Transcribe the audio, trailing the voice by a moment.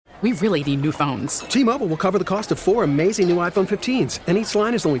We really need new phones. T-Mobile will cover the cost of 4 amazing new iPhone 15s, and each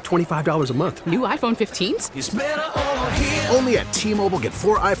line is only $25 a month. New iPhone 15s? It's better over here. Only at T-Mobile, get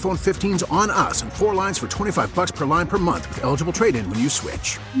 4 iPhone 15s on us and 4 lines for $25 per line per month with eligible trade-in when you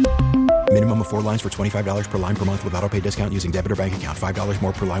switch. Minimum of 4 lines for $25 per line per month with autopay discount using debit or bank account. $5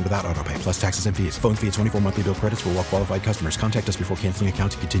 more per line without autopay, plus taxes and fees. Phone fee at 24 monthly bill credits for well-qualified customers. Contact us before canceling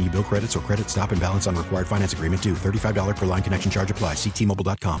account to continue bill credits or credit stop and balance on required finance agreement due. $35 per line connection charge applies. See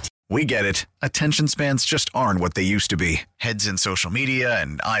T-Mobile.com. We get it. Attention spans just aren't what they used to be. Heads in social media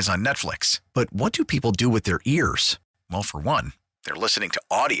and eyes on Netflix. But what do people do with their ears? Well, for one, they're listening to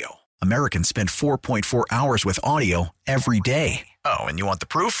audio. Americans spend 4.4 hours with audio every day. Oh, and you want the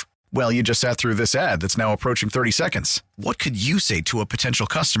proof? Well, you just sat through this ad that's now approaching 30 seconds. What could you say to a potential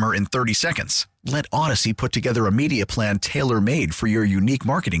customer in 30 seconds? Let Odyssey put together a media plan tailor-made for your unique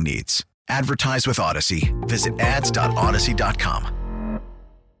marketing needs. Advertise with Odyssey. Visit ads.odyssey.com.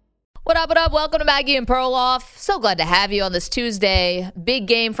 What up, what up? Welcome to Maggie and Perloff. So glad to have you on this Tuesday. Big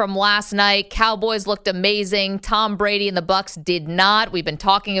game from last night. Cowboys looked amazing. Tom Brady and the Bucs did not. We've been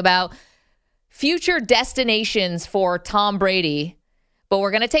talking about future destinations for Tom Brady, but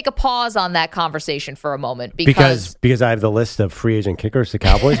we're going to take a pause on that conversation for a moment because I have the list of free agent kickers the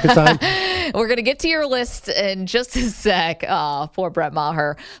Cowboys could sign. We're going to get to your list in just a sec. Oh, poor Brett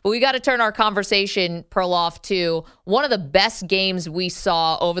Maher. But we got to turn our conversation, Perloff, to one of the best games we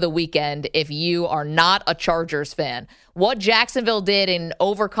saw over the weekend if you are not a Chargers fan. What Jacksonville did in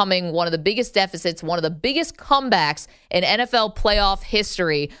overcoming one of the biggest deficits, one of the biggest comebacks in NFL playoff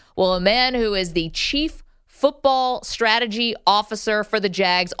history. Well, a man who is the chief football strategy officer for the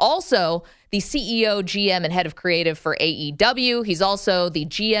Jags, also the CEO, GM, and head of creative for AEW. He's also the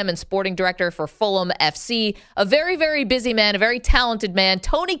GM and sporting director for Fulham FC. A very, very busy man, a very talented man.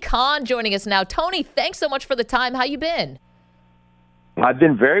 Tony Khan joining us now. Tony, thanks so much for the time. How you been? I've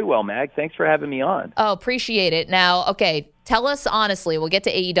been very well, Mag. Thanks for having me on. Oh, appreciate it. Now, okay, tell us honestly, we'll get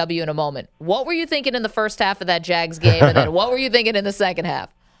to AEW in a moment. What were you thinking in the first half of that Jags game, and then what were you thinking in the second half?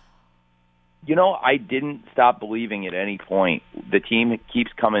 You know, I didn't stop believing at any point. The team keeps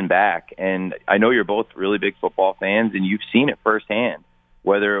coming back, and I know you're both really big football fans, and you've seen it firsthand,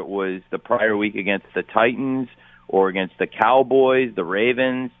 whether it was the prior week against the Titans or against the Cowboys, the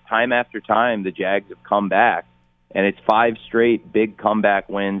Ravens. Time after time, the Jags have come back, and it's 5 straight big comeback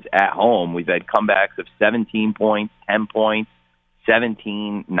wins at home. We've had comebacks of 17 points, 10 points,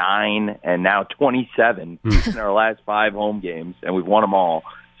 17, 9, and now 27 in our last 5 home games, and we've won them all.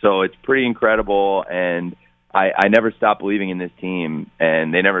 So it's pretty incredible, and I never stopped believing in this team,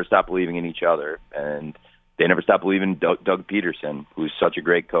 and they never stopped believing in each other, and they never stopped believing in Doug Peterson, who's such a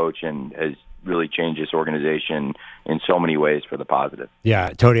great coach and has really changed this organization in so many ways for the positive. Yeah,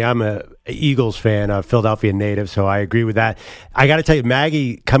 Tony, I'm a Eagles fan, a Philadelphia native, so I agree with that. I got to tell you,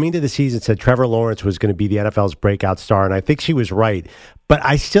 Maggie, coming to the season, said Trevor Lawrence was going to be the NFL's breakout star, and I think she was right. But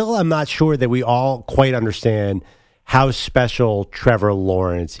I still am not sure that we all quite understand how special Trevor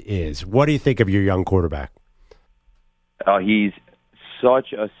Lawrence is. What do you think of your young quarterback? He's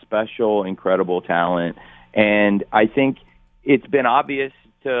such a special, incredible talent. And I think it's been obvious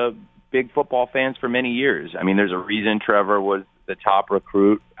to big football fans for many years. I mean, there's a reason Trevor was the top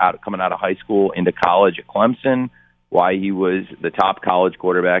recruit coming out of high school into college at Clemson, why he was the top college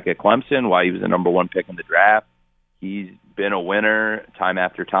quarterback at Clemson, why he was the number 1 pick in the draft. He's been a winner time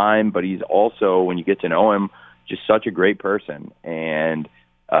after time, but he's also, when you get to know him, just such a great person. And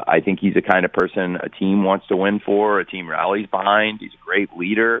I think he's the kind of person a team wants to win for, a team rallies behind. He's a great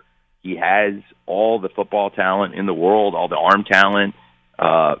leader. He has all the football talent in the world, all the arm talent.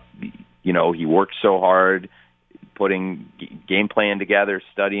 He works so hard, putting game plan together,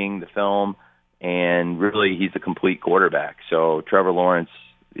 studying the film, and really he's a complete quarterback. So Trevor Lawrence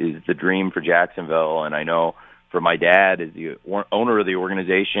is the dream for Jacksonville, and I know for my dad as the owner of the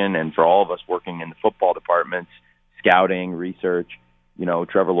organization and for all of us working in the football departments, scouting, research,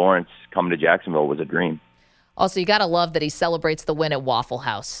 Trevor Lawrence coming to Jacksonville was a dream. Also, you got to love that he celebrates the win at Waffle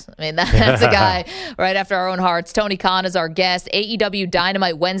House. I mean, that's a guy right after our own hearts. Tony Khan is our guest. AEW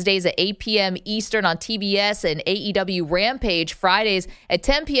Dynamite Wednesdays at 8 p.m. Eastern on TBS and AEW Rampage Fridays at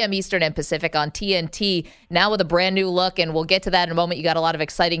 10 p.m. Eastern and Pacific on TNT. Now with a brand new look, and we'll get to that in a moment. You got a lot of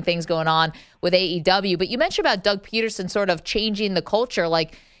exciting things going on with AEW. But you mentioned about Doug Peterson sort of changing the culture.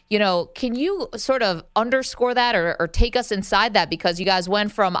 Can you sort of underscore that or take us inside that? Because you guys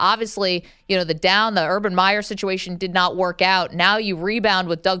went from, obviously, the Urban Meyer situation did not work out. Now you rebound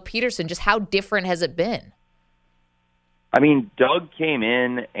with Doug Peterson. Just how different has it been? I mean, Doug came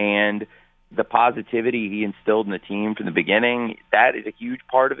in and the positivity he instilled in the team from the beginning, that is a huge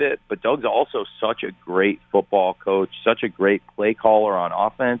part of it. But Doug's also such a great football coach, such a great play caller on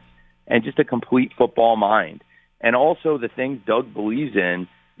offense, and just a complete football mind. And also the things Doug believes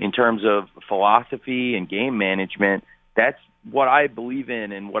in terms of philosophy and game management, that's what I believe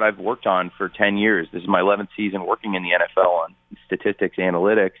in and what I've worked on for 10 years. This is my 11th season working in the NFL on statistics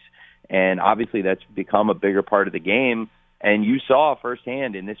analytics, and obviously that's become a bigger part of the game. And you saw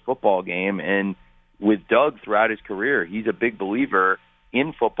firsthand in this football game, and with Doug throughout his career, he's a big believer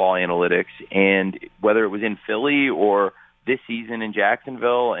in football analytics. And whether it was in Philly or this season in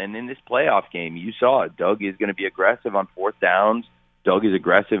Jacksonville and in this playoff game, you saw it. Doug is going to be aggressive on fourth downs. Doug is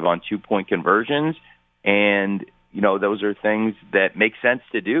aggressive on two-point conversions. And, you know, those are things that make sense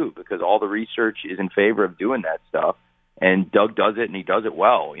to do because all the research is in favor of doing that stuff. And Doug does it, and he does it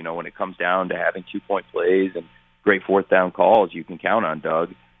well. You know, when it comes down to having two-point plays and great fourth down calls, you can count on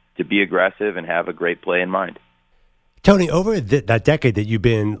Doug to be aggressive and have a great play in mind. Tony, over that decade that you've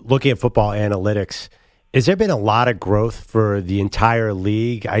been looking at football analytics, has there been a lot of growth for the entire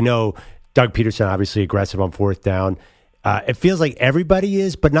league? I know Doug Peterson, obviously aggressive on fourth down. It feels like everybody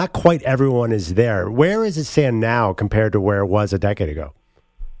is, but not quite everyone is there. Where does it stand now compared to where it was a decade ago?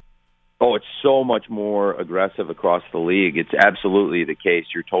 Oh, it's so much more aggressive across the league. It's absolutely the case.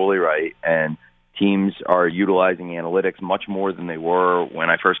 You're totally right. And teams are utilizing analytics much more than they were when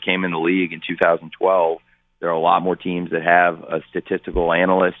I first came in the league in 2012. There are a lot more teams that have a statistical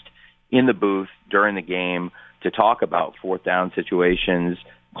analyst in the booth during the game to talk about fourth down situations,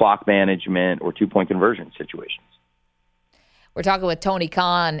 clock management, or two-point conversion situations. We're talking with Tony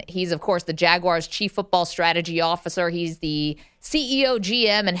Khan. He's, of course, the Jaguars' chief football strategy officer. He's the CEO,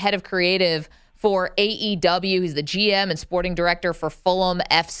 GM, and head of creative for AEW. He's the GM and sporting director for Fulham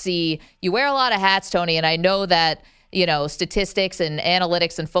FC. You wear a lot of hats, Tony, and I know that, you know, statistics and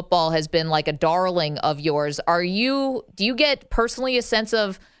analytics and football has been like a darling of yours. Do you get personally a sense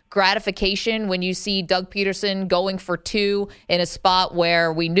of gratification when you see Doug Peterson going for two in a spot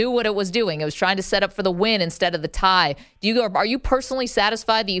where we knew what it was doing? It was trying to set up for the win instead of the tie. Are you personally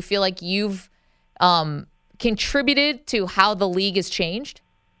satisfied that you feel like you've contributed to how the league has changed?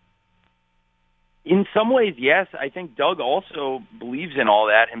 In some ways, yes. I think Doug also believes in all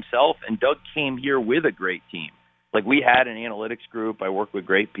that himself, and Doug came here with a great team. Like, we had an analytics group. I work with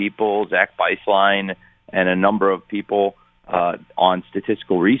great people, Zach Beislein, and a number of people on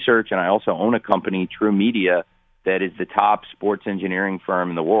statistical research, and I also own a company, True Media, that is the top sports engineering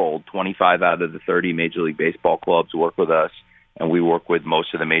firm in the world. 25 out of the 30 Major League Baseball clubs work with us, and we work with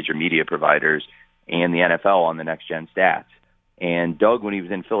most of the major media providers and the NFL on the next-gen stats. And Doug, when he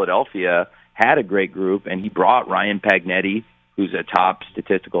was in Philadelphia, had a great group, and he brought Ryan Pagnetti, who's a top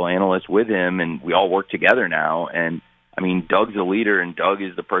statistical analyst, with him, and we all work together now. And, I mean, Doug's the leader, and Doug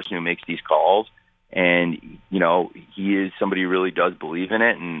is the person who makes these calls. And, you know, he is somebody who really does believe in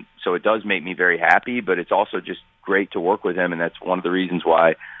it, and so it does make me very happy, but it's also just great to work with him, and that's one of the reasons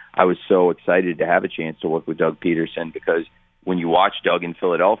why I was so excited to have a chance to work with Doug Peterson, because when you watch Doug in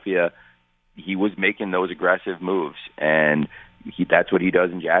Philadelphia, he was making those aggressive moves, and that's what he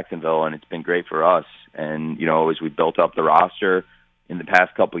does in Jacksonville, and it's been great for us. And, you know, as we built up the roster in the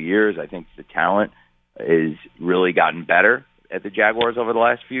past couple of years, I think the talent has really gotten better at the Jaguars over the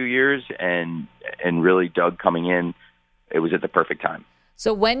last few years, and really Doug coming in, it was at the perfect time.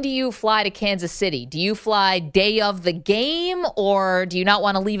 So when do you fly to Kansas City? Do you fly day of the game, or do you not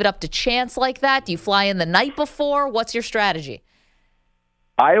want to leave it up to chance like that? Do you fly in the night before? What's your strategy?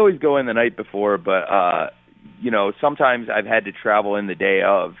 I always go in the night before, but, you know, sometimes I've had to travel in the day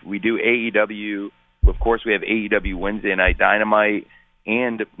of. We do AEW. Of course, we have AEW Wednesday Night Dynamite,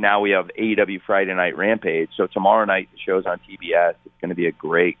 and now we have AEW Friday Night Rampage. So tomorrow night, the show's on TBS. It's going to be a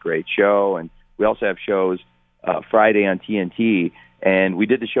great, great show. And we also have shows Friday on TNT. And we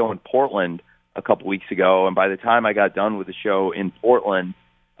did the show in Portland a couple weeks ago. And by the time I got done with the show in Portland,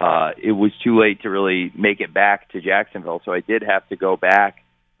 it was too late to really make it back to Jacksonville. So I did have to go back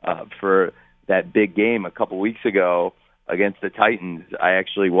for that big game a couple weeks ago against the Titans. I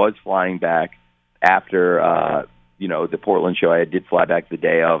actually was flying back after you know, the Portland show. I did fly back the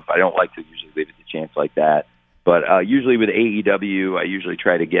day of. I don't like to usually leave it to chance like that. But usually with AEW, I usually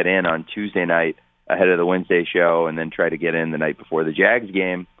try to get in on Tuesday night ahead of the Wednesday show, and then try to get in the night before the Jags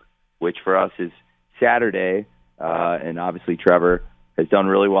game, which for us is Saturday. And obviously Trevor has done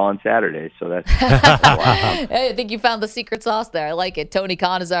really well on Saturday. So that's I think you found the secret sauce there. I like it. Tony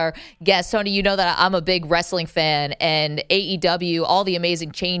Khan is our guest. Tony, you know that I'm a big wrestling fan, and AEW, all the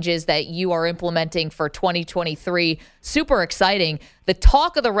amazing changes that you are implementing for 2023, super exciting. The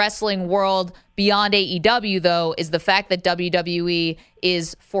talk of the wrestling world beyond AEW, though, is the fact that WWE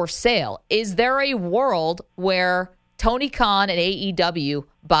is for sale. Is there a world where Tony Khan and AEW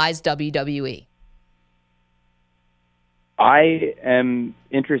buys WWE? I am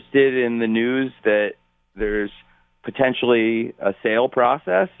interested in the news that there's potentially a sale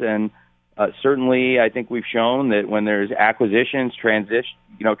process, and certainly I think we've shown that when there's acquisitions,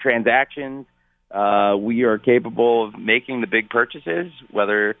 transactions, we are capable of making the big purchases,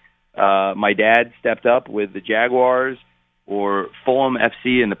 whether my dad stepped up with the Jaguars or Fulham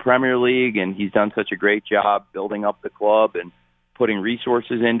FC in the Premier League, and he's done such a great job building up the club and putting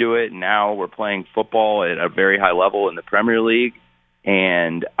resources into it, and now we're playing football at a very high level in the Premier League.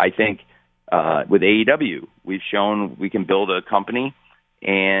 And I think with AEW, we've shown we can build a company.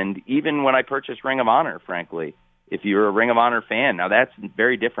 And even when I purchased Ring of Honor, frankly, if you're a Ring of Honor fan, now that's a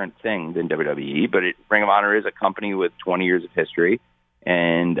very different thing than WWE, but Ring of Honor is a company with 20 years of history,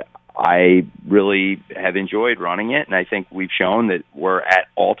 and I really have enjoyed running it, and I think we've shown that we're at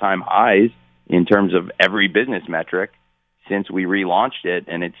all-time highs in terms of every business metric since we relaunched it,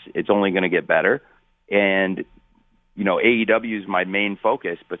 and it's only going to get better. And, AEW is my main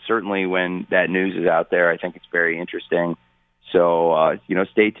focus, but certainly when that news is out there, I think it's very interesting. So,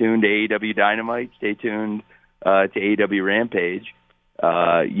 stay tuned to AEW Dynamite, stay tuned to AEW Rampage.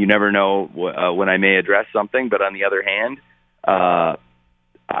 You never know when I may address something, but on the other hand,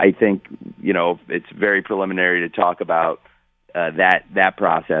 I think, it's very preliminary to talk about that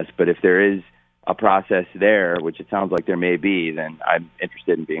process, but if there is a process there, which it sounds like there may be, then I'm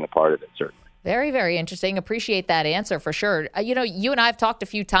interested in being a part of it, certainly. Very, very interesting. Appreciate that answer for sure. You and I have talked a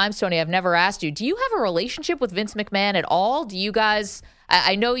few times, Tony. I've never asked you, do you have a relationship with Vince McMahon at all? Do you guys,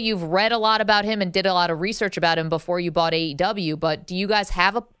 I know you've read a lot about him and did a lot of research about him before you bought AEW, but do you guys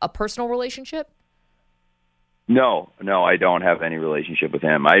have a personal relationship? No, I don't have any relationship with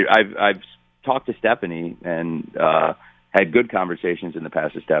him. I've talked to Stephanie and had good conversations in the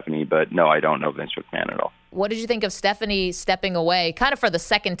past with Stephanie, but no, I don't know Vince McMahon at all. What did you think of Stephanie stepping away, kind of for the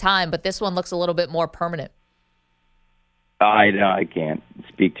second time, but this one looks a little bit more permanent? I can't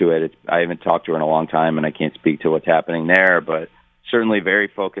speak to it. I haven't talked to her in a long time, and I can't speak to what's happening there, but certainly very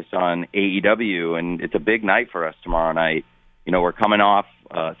focused on AEW, and it's a big night for us tomorrow night. We're coming off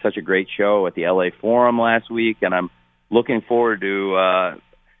such a great show at the LA Forum last week, and I'm looking forward to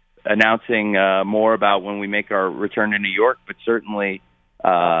announcing more about when we make our return to New York, but certainly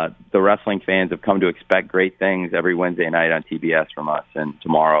the wrestling fans have come to expect great things every Wednesday night on TBS from us, and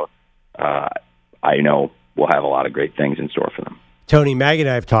tomorrow I know we'll have a lot of great things in store for them. Tony, Maggie and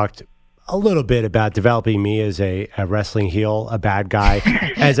I have talked a little bit about developing me as a wrestling heel, a bad guy,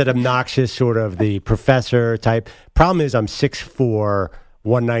 as an obnoxious sort of the professor type. Problem is I'm 6'4",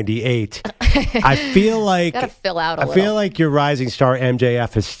 198. I feel like gotta fill out a I little. feel like your rising star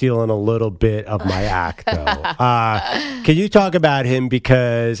MJF is stealing a little bit of my act, though. Can you talk about him,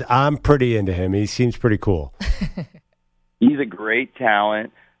 because I'm pretty into him? He seems pretty cool. He's a great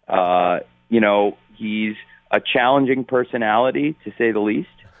talent. He's a challenging personality, to say the least.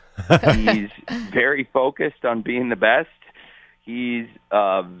 He's very focused on being the best. He's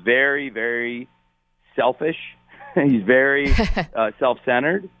very, very selfish. He's very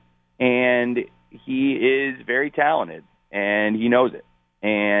self-centered, and he is very talented, and he knows it.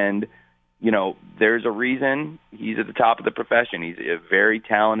 And, there's a reason he's at the top of the profession. He's a very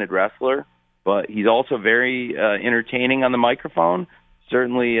talented wrestler, but he's also very entertaining on the microphone,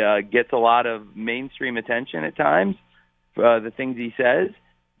 certainly gets a lot of mainstream attention at times, the things he says.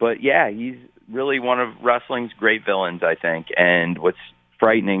 But, yeah, he's really one of wrestling's great villains, I think. And what's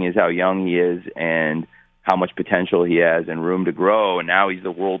frightening is how young he is and how much potential he has and room to grow. And now he's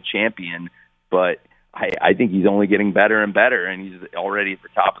the world champion. But I think he's only getting better and better, and he's already at the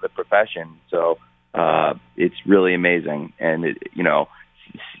top of the profession. So it's really amazing. And,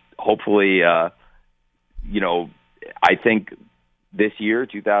 hopefully, I think this year,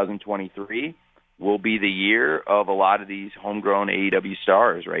 2023, will be the year of a lot of these homegrown AEW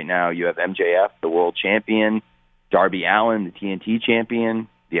stars. Right now, you have MJF, the world champion, Darby Allin, the TNT champion,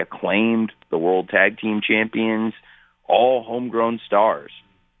 the Acclaimed, the World Tag Team champions, all homegrown stars.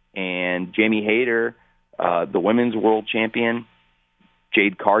 And Jamie Hayter, the women's world champion,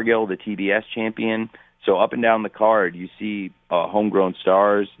 Jade Cargill, the TBS champion. So up and down the card, you see homegrown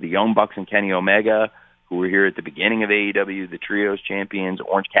stars, the Young Bucks and Kenny Omega, who were here at the beginning of AEW, the Trios champions,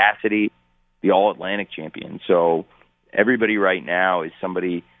 Orange Cassidy, the All-Atlantic champion. So everybody right now is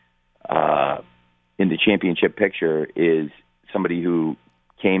somebody in the championship picture is somebody who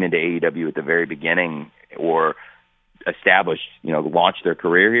came into AEW at the very beginning or established, launched their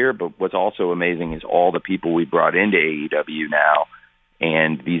career here. But what's also amazing is all the people we brought into AEW now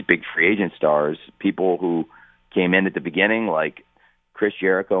and these big free agent stars, people who came in at the beginning like Chris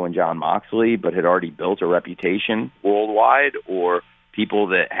Jericho and Jon Moxley, but had already built a reputation worldwide, or people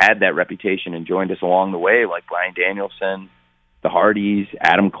that had that reputation and joined us along the way like Bryan Danielson, the Hardys,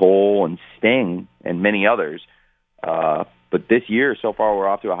 Adam Cole, and Sting, and many others. But this year, so far, we're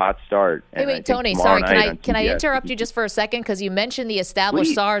off to a hot start. Wait, Tony, sorry, can I interrupt you just for a second? Because you mentioned the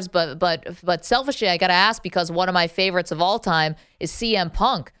established stars, but selfishly, I got to ask, because one of my favorites of all time is CM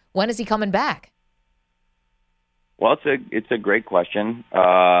Punk. When is he coming back? Well, it's a great question,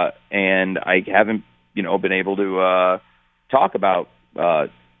 and I haven't been able to talk about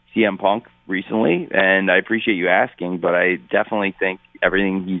CM Punk recently, and I appreciate you asking, but I definitely think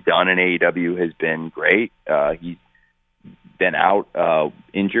everything he's done in AEW has been great. He's been out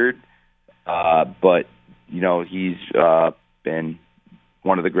injured, but he's been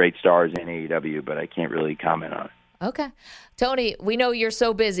one of the great stars in AEW, but I can't really comment on it. Okay. Tony, we know you're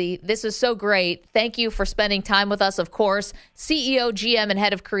so busy. This is so great. Thank you for spending time with us, of course. CEO, GM, and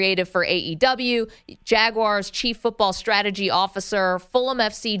head of creative for AEW, Jaguars Chief Football Strategy Officer, Fulham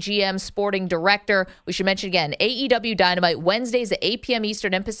FC GM Sporting Director. We should mention again, AEW Dynamite, Wednesdays at 8 p.m.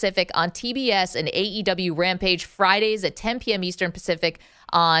 Eastern and Pacific on TBS, and AEW Rampage, Fridays at 10 p.m. Eastern Pacific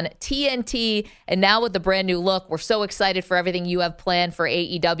on TNT. And now with the brand new look, we're so excited for everything you have planned for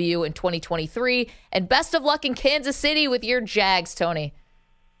AEW in 2023. And best of luck in Kansas City with your Jags, Tony.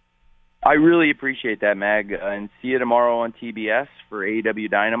 I really appreciate that, Mag. And see you tomorrow on TBS for AEW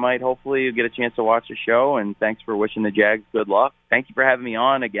Dynamite. Hopefully you'll get a chance to watch the show. And thanks for wishing the Jags good luck. Thank you for having me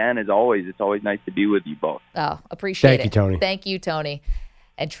on again. As always, it's always nice to be with you both. Oh, appreciate it. Thank you, Tony. Thank you, Tony.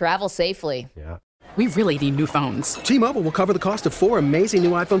 And travel safely. Yeah. We really need new phones. T-Mobile will cover the cost of 4 amazing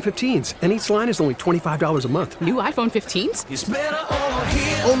new iPhone 15s, and each line is only $25 a month. New iPhone 15s? It's better over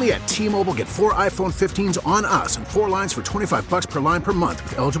here. Only at T-Mobile, get 4 iPhone 15s on us and 4 lines for $25 per line per month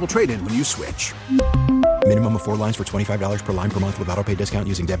with eligible trade-in when you switch. Minimum of 4 lines for $25 per line per month with autopay discount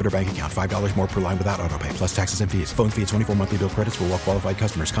using debit or bank account. $5 more per line without autopay, plus taxes and fees. Phone fee at 24 monthly bill credits for well-qualified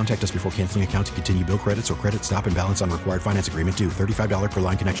customers. Contact us before canceling account to continue bill credits or credit stop and balance on required finance agreement due. $35 per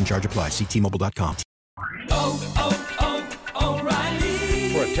line connection charge applies. See T-Mobile.com.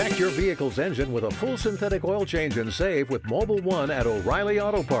 O'Reilly. Protect your vehicle's engine with a full synthetic oil change and save with Mobil 1 at O'Reilly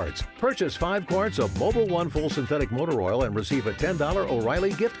Auto Parts. Purchase 5 quarts of Mobil 1 full synthetic motor oil and receive a $10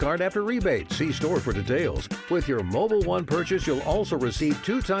 O'Reilly gift card after rebate. See store for details. With your Mobil 1 purchase, you'll also receive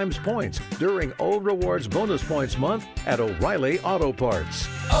 2 times points during O Rewards Bonus Points Month at O'Reilly Auto Parts.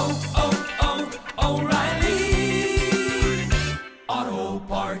 O'Reilly Auto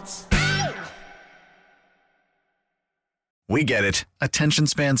Parts. We get it. Attention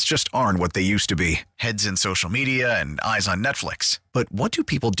spans just aren't what they used to be. Heads in social media and eyes on Netflix. But what do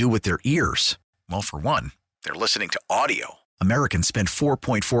people do with their ears? Well, for one, they're listening to audio. Americans spend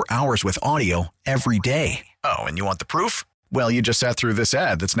 4.4 hours with audio every day. Oh, and you want the proof? Well, you just sat through this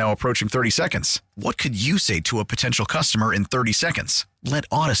ad that's now approaching 30 seconds. What could you say to a potential customer in 30 seconds? Let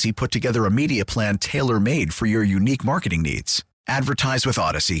Odyssey put together a media plan tailor-made for your unique marketing needs. Advertise with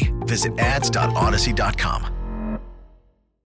Odyssey. Visit ads.odyssey.com.